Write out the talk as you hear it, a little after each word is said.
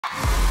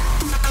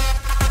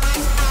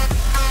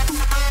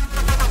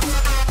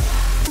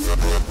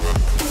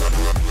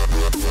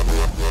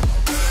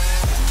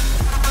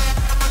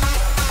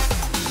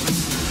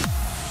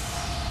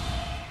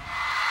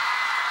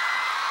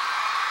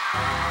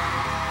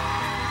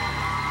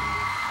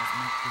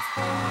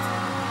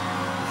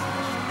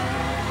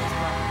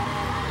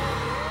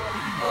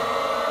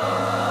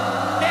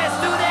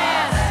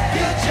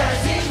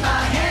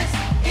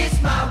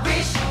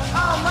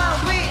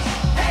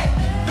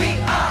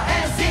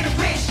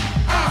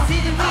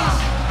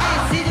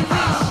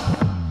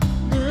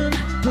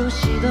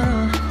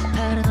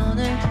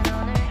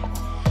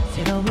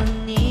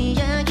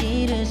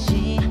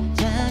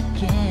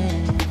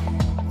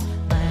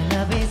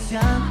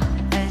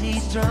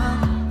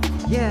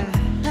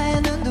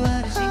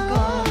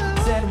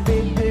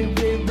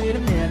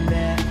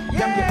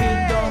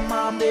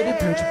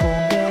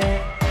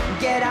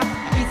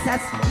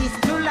It's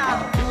too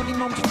loud 우리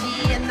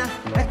멈추지 않나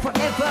like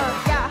forever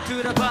yeah.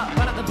 들어봐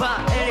바라다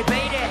봐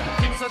elevated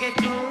꿈속의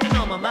꿈이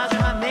너무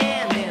마주한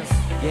madness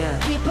yeah.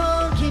 Keep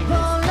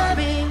on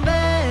loving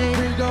babe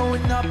We're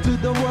going up to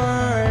the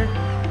world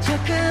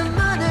자꾸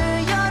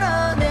문을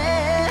열어내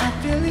I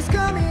feel it's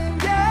coming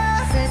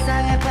yeah.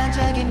 세상에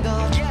반짝인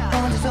것 yeah.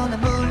 어디서나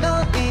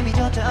물론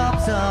이미조차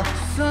없어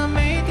So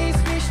make this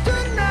wish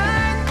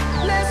tonight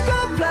Let's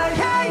go fly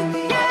high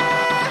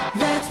yeah.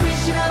 Let's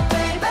wish it up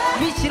baby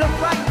Wish it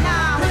up right now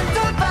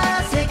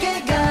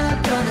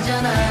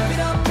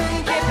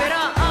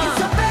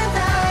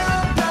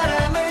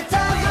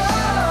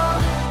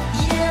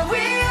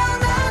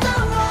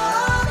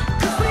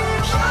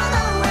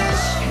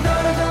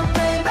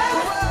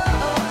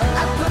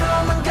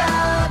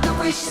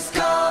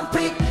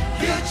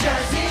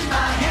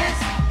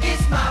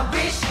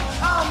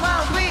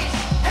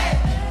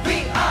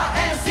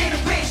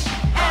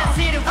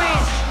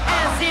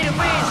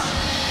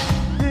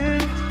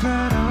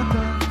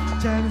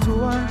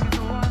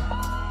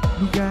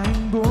네가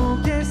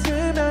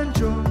행복했으면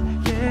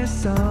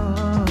좋겠어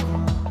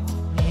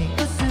네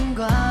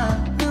웃음과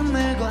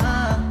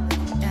눈물과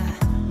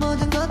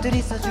모든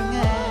것들이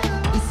소중해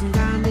이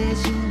순간의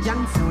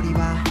심장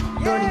소리와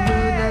너를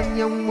난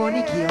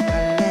영원히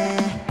기억할래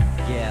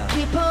yeah.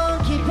 Keep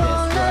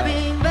on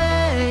loving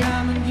babe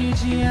남은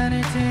길지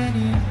않을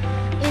테니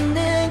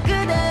있는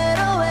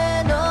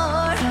그대로의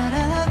널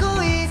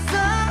사랑하고 있어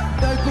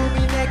널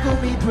꿈이 내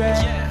꿈이 돼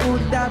yeah.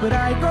 우린 답을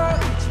알고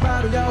있지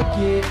바로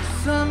여기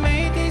So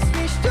make this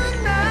wish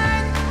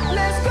tonight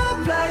Let's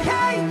go fly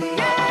high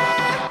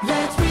yeah.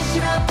 Let's wish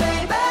it up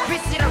baby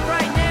Wish it up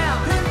right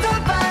now 눈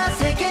돌봐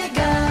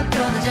세계가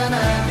변하잖아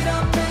Keep it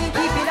up baby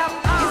Keep it up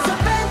It's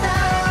up and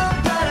down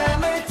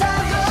바람을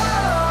타고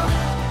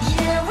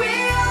Yeah we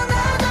are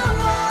not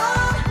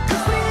alone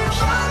Cause we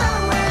wanna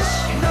wish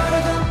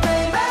너라도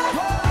baby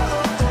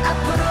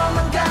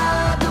앞으로만 가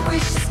The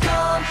wish is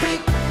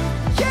complete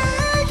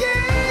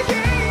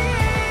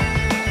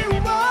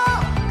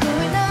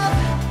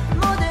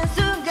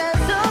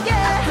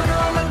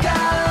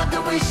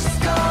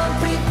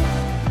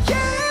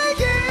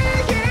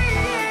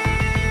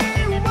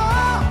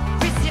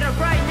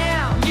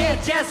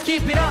Just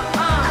keep it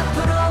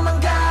up.